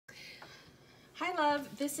Hi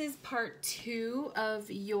love, this is part 2 of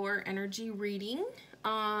your energy reading.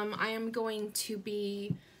 I am going to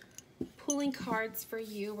be pulling cards for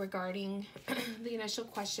you regarding the initial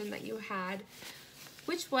question that you had,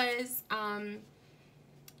 which was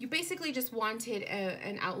you basically just wanted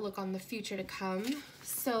an outlook on the future to come.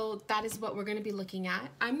 So that is what we're going to be looking at.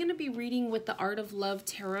 I'm going to be reading with the Art of Love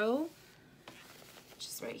Tarot, which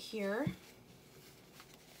is right here.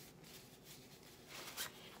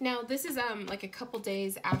 Now, this is like a couple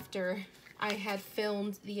days after I had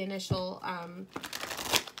filmed the initial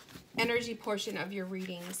energy portion of your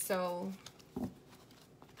reading. So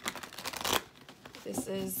this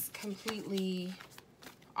is completely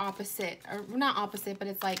opposite, or not opposite, but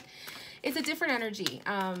it's like, it's a different energy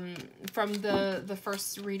from the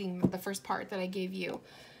first reading, the first part that I gave you.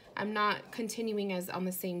 I'm not continuing as on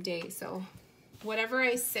the same day. So whatever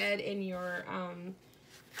I said in your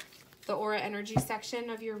the aura energy section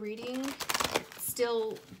of your reading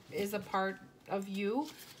still is a part of you,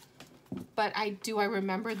 but I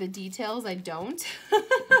remember the details. I don't.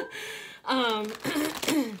 I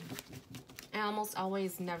almost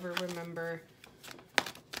always never remember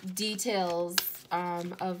details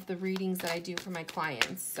of the readings that I do for my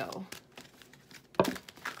clients. So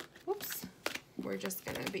whoops, we're just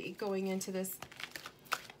gonna be going into this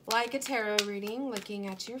like a tarot reading, looking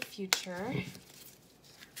at your future.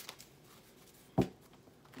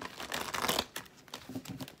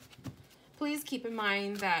 Please keep in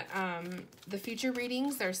mind that the future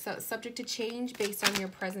readings are subject to change based on your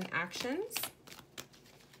present actions.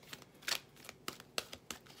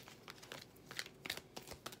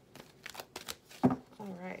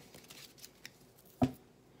 All right.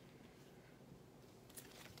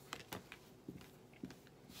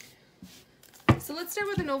 So let's start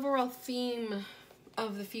with an overall theme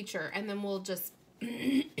of the future, and then we'll just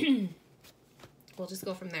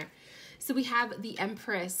go from there. So we have the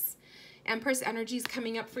Empress. Empress energy is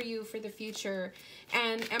coming up for you for the future,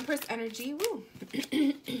 and Empress energy,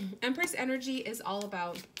 Empress energy is all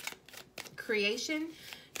about creation,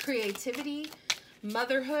 creativity,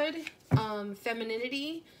 motherhood,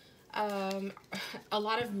 femininity, a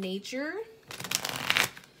lot of nature,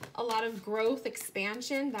 a lot of growth,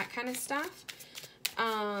 expansion, that kind of stuff.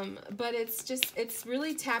 But it's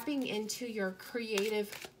really tapping into your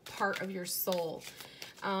creative part of your soul.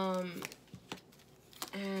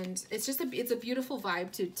 And it's a beautiful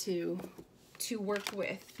vibe to work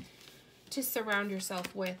with, to surround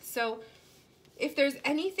yourself with. So if there's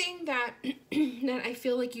anything that that I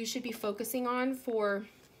feel like you should be focusing on for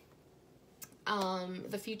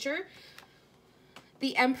the future,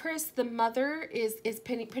 the Empress, the mother, is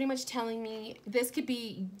pretty much telling me this could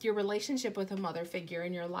be your relationship with a mother figure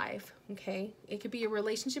in your life, okay? It could be a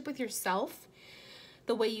relationship with yourself,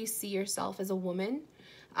 the way you see yourself as a woman.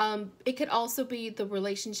 It could also be the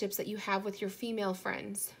relationships that you have with your female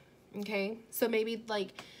friends, okay? So maybe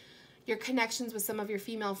like your connections with some of your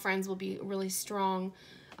female friends will be really strong.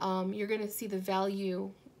 You're going to see the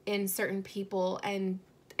value in certain people and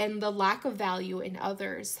the lack of value in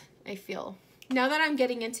others, I feel. Now that I'm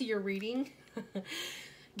getting into your reading,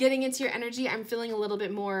 getting into your energy, I'm feeling a little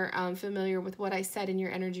bit more familiar with what I said in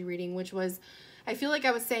your energy reading, which was, I feel like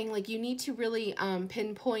I was saying, like, you need to really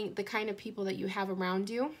pinpoint the kind of people that you have around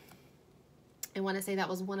you. I want to say that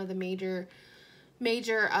was one of the major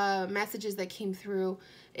messages that came through,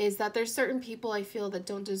 is that there's certain people I feel that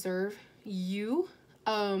don't deserve you.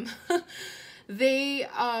 They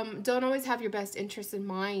don't always have your best interest in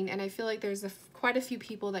mind, and I feel like there's quite a few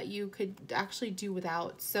people that you could actually do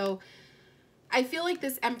without. So I feel like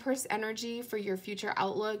this Empress energy for your future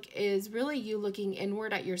outlook is really you looking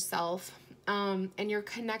inward at yourself, and your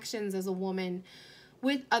connections as a woman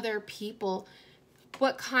with other people.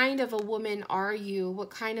 What kind of a woman are you? What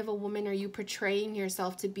kind of a woman are you portraying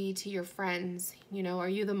yourself to be to your friends? You know, are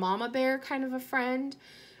you the mama bear kind of a friend?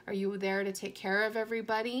 Are you there to take care of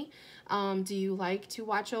everybody? Do you like to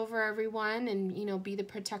watch over everyone and, you know, be the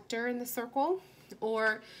protector in the circle?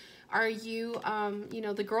 Or are you, you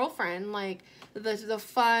know, the girlfriend, like the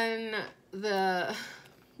fun, the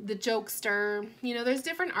jokester? You know, there's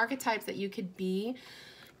different archetypes that you could be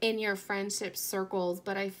in your friendship circles,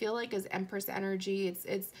 but I feel like as Empress energy,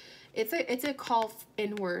 it's a call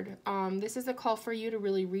inward. This is a call for you to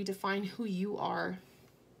really redefine who you are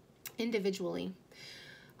individually.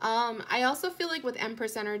 I also feel like with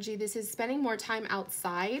Empress energy, this is spending more time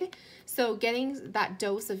outside. So getting that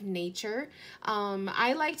dose of nature.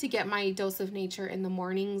 I like to get my dose of nature in the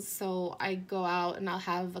mornings. So I go out and I'll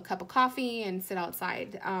have a cup of coffee and sit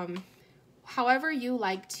outside. However you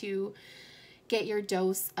like to get your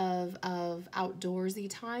dose of outdoorsy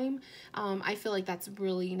time. I feel like that's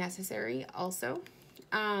really necessary also.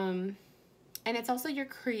 And it's also your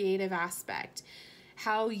creative aspect,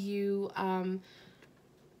 how you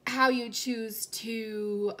choose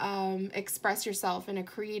to express yourself in a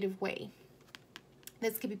creative way.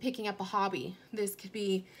 This could be picking up a hobby. This could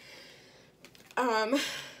be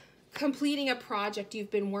completing a project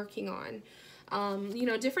you've been working on. You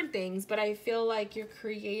know, different things, but I feel like your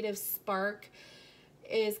creative spark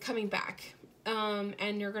is coming back.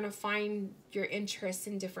 And you're going to find your interests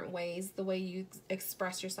in different ways, the way you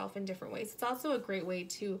express yourself in different ways. It's also a great way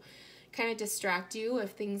to kind of distract you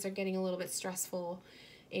if things are getting a little bit stressful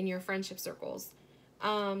in your friendship circles.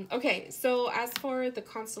 Okay, so as for the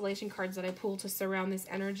constellation cards that I pulled to surround this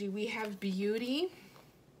energy, we have beauty,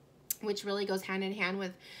 which really goes hand in hand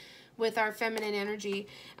with our feminine energy.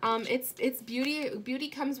 It's beauty. Beauty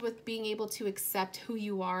comes with being able to accept who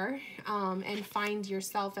you are, and find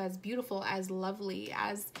yourself as beautiful, as lovely,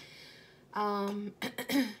 as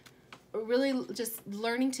really just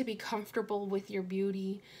learning to be comfortable with your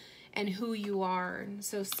beauty and who you are.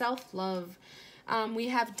 So self-love. We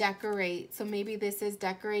have decorate. So maybe this is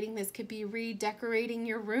decorating. This could be redecorating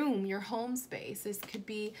your room, your home space. This could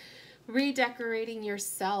be redecorating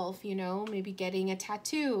yourself, you know, maybe getting a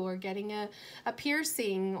tattoo or getting a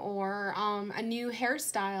piercing or a new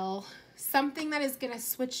hairstyle, something that is going to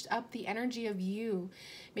switch up the energy of you.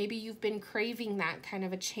 Maybe you've been craving that kind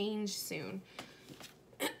of a change soon.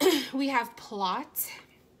 We have plot.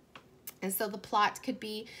 And so the plot could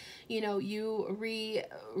be, you know, you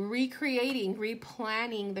recreating,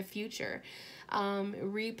 replanning the future,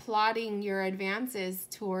 replotting your advances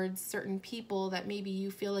towards certain people that maybe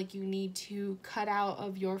you feel like you need to cut out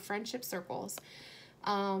of your friendship circles.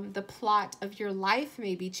 The plot of your life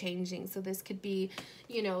may be changing. So this could be,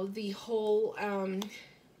 you know, the whole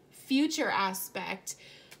future aspect.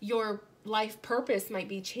 Your life purpose might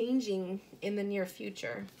be changing in the near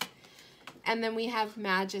future. And then we have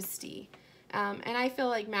majesty. And I feel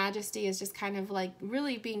like majesty is just kind of like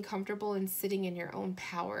really being comfortable and sitting in your own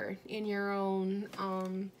power, in your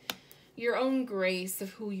own grace of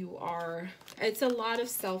who you are. It's a lot of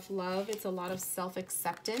self-love. It's a lot of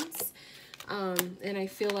self-acceptance. And I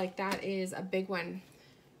feel like that is a big one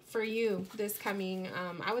for you this coming,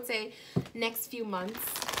 I would say, next few months.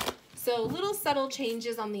 So little subtle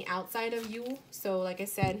changes on the outside of you. So like I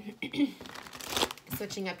said,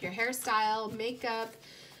 switching up your hairstyle, makeup,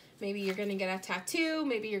 maybe you're going to get a tattoo,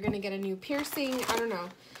 maybe you're going to get a new piercing, I don't know,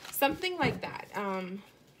 something like that.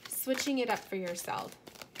 Switching it up for yourself.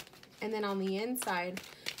 And then on the inside,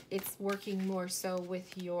 it's working more so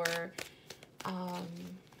with your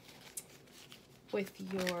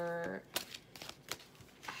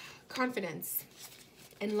confidence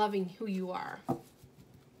and loving who you are.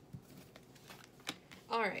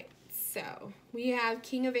 All right, so we have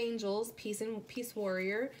King of Angels, Peace and Peace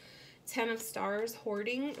Warrior, 10 of Stars,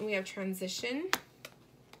 Hoarding, and we have Transition,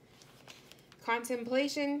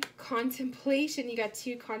 Contemplation, you got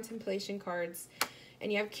 2 contemplation cards,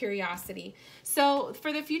 and you have Curiosity. So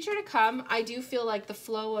for the future to come, I do feel like the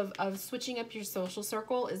flow of switching up your social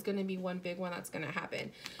circle is going to be one big one that's going to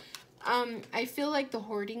happen. I feel like the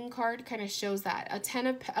Hoarding card kind of shows that. A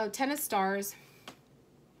 10 of Stars,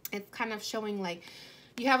 it's kind of showing like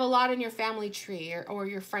you have a lot in your family tree or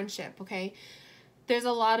your friendship, okay? There's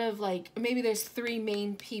a lot of like, maybe there's 3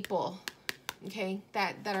 main people, okay,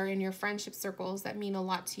 that are in your friendship circles that mean a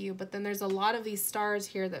lot to you. But then there's a lot of these stars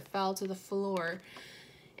here that fell to the floor.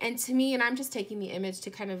 And to me, and I'm just taking the image to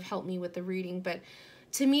kind of help me with the reading, but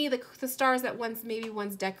to me, the stars that once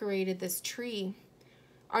decorated this tree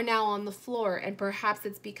are now on the floor. And perhaps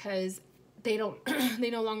it's because they don't they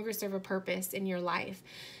no longer serve a purpose in your life.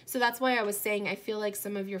 So that's why I was saying I feel like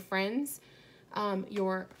some of your friends are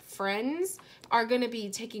going to be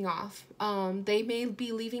taking off. They may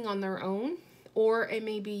be leaving on their own, or it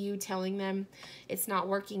may be you telling them it's not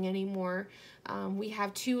working anymore. We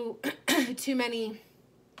have too many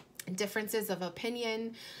differences of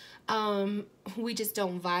opinion. We just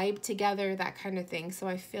don't vibe together, that kind of thing. So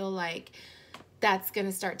I feel like that's going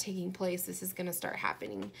to start taking place. This is going to start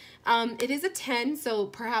happening. It is a 10, so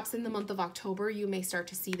perhaps in the month of October, you may start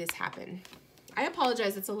to see this happen. I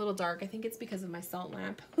apologize, it's a little dark. I think it's because of my salt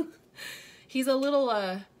lamp. He's a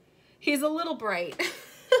little bright.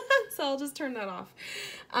 So I'll just turn that off.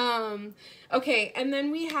 Okay, and then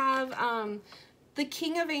we have the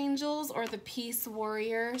King of Angels or the Peace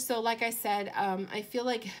Warrior. So like I said, I feel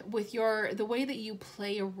like with the way that you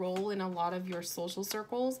play a role in a lot of your social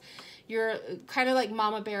circles, you're kind of like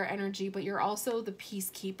Mama Bear energy, but you're also the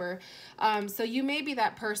peacekeeper. So you may be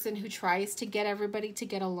that person who tries to get everybody to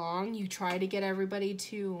get along. You try to get everybody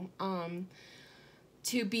to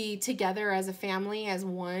be together as a family, as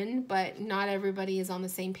one, but not everybody is on the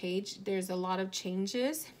same page. There's a lot of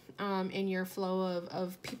changes in your flow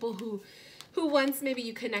of people who once maybe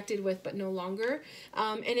you connected with but no longer.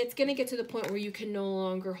 And it's going to get to the point where you can no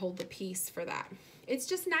longer hold the peace for that. It's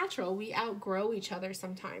just natural. We outgrow each other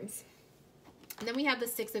sometimes. And then we have the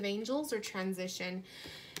Six of Angels, or transition.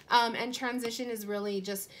 And transition is really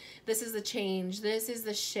just, this is the change. This is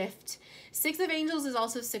the shift. Six of Angels is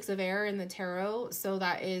also Six of Air in the tarot. So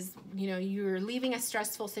that is, you know, you're leaving a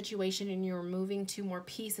stressful situation and you're moving to more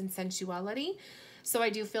peace and sensuality. So I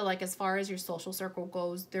do feel like as far as your social circle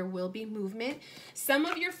goes, there will be movement. Some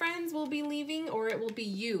of your friends will be leaving, or it will be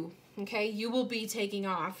you, okay? You will be taking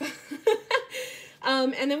off.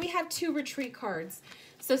 And then we have 2 retreat cards.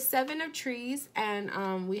 So 7 of Trees,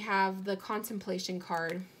 and we have the Contemplation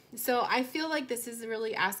card. So I feel like this is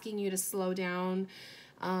really asking you to slow down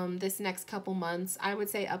this next couple months. I would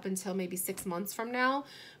say up until maybe 6 months from now.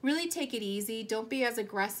 Really take it easy. Don't be as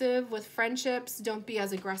aggressive with friendships. Don't be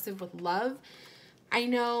as aggressive with love. I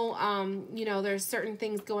know, you know, there's certain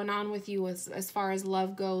things going on with you as far as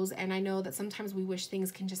love goes. And I know that sometimes we wish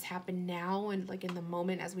things can just happen now and like in the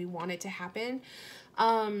moment as we want it to happen.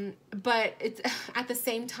 But it's at the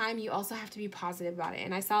same time, you also have to be positive about it.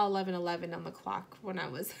 And I saw 11:11 on the clock when I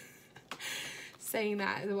was saying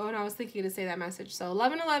that, when I was thinking to say that message. So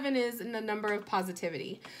 11:11 is in the number of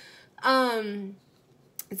positivity.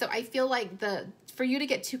 So I feel like for you to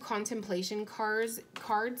get 2 contemplation cards,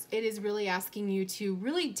 it is really asking you to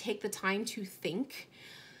really take the time to think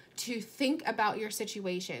about your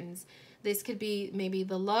situations. This could be maybe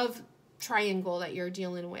the love triangle that you're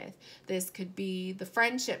dealing with. This could be the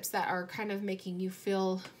friendships that are kind of making you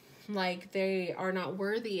feel like they are not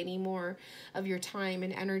worthy anymore of your time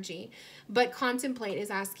and energy. But contemplate is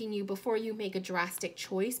asking you, before you make a drastic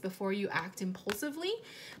choice, before you act impulsively,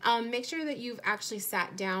 make sure that you've actually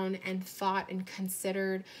sat down and thought and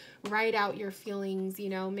considered, write out your feelings, you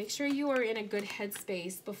know, make sure you are in a good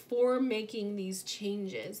headspace before making these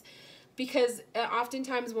changes. Because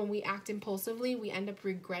oftentimes when we act impulsively, we end up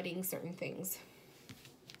regretting certain things.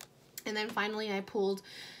 And then finally, I pulled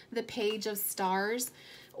the Page of Stars,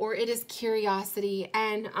 or it is Curiosity.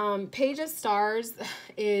 And Page of Stars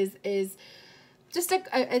is just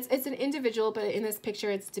it's an individual, but in this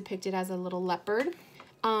picture, it's depicted as a little leopard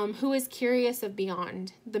who is curious of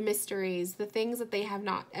beyond, the mysteries, the things that they have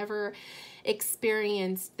not ever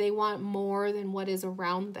experienced. They want more than what is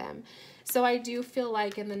around them. So I do feel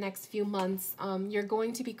like in the next few months, you're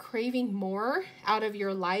going to be craving more out of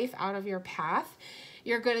your life, out of your path.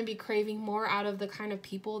 You're going to be craving more out of the kind of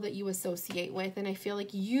people that you associate with. And I feel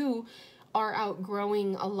like you are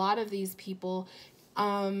outgrowing a lot of these people.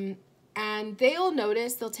 And they'll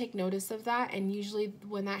take notice of that. And usually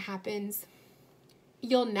when that happens,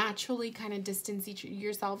 you'll naturally kind of distance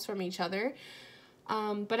yourselves from each other.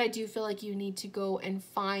 But I do feel like you need to go and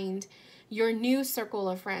find your new circle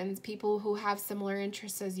of friends, people who have similar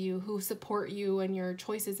interests as you, who support you and your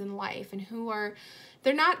choices in life, and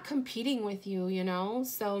they're not competing with you, you know?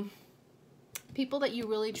 So people that you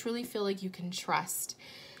really truly feel like you can trust.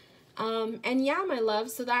 And yeah, my love,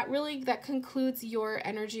 so that concludes your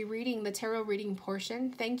energy reading, the tarot reading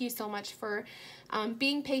portion. Thank you so much for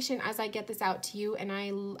being patient as I get this out to you. And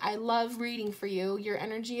I love reading for you. Your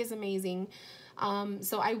energy is amazing.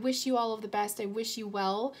 So I wish you all of the best. I wish you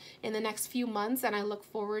well in the next few months, and I look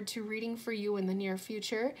forward to reading for you in the near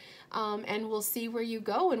future. And we'll see where you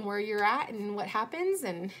go and where you're at and what happens.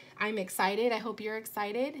 And I'm excited. I hope you're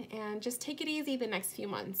excited, and just take it easy the next few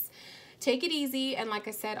months. Take it easy. And like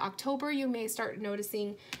I said, October, you may start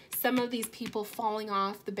noticing some of these people falling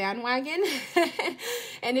off the bandwagon.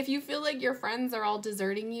 And if you feel like your friends are all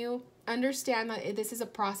deserting you, understand that this is a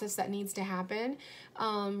process that needs to happen.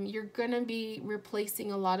 You're going to be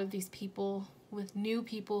replacing a lot of these people with new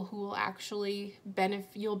people who will actually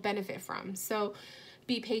you'll benefit from. So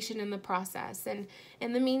be patient in the process. And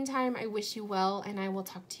in the meantime, I wish you well, and I will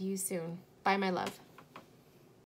talk to you soon. Bye, my love.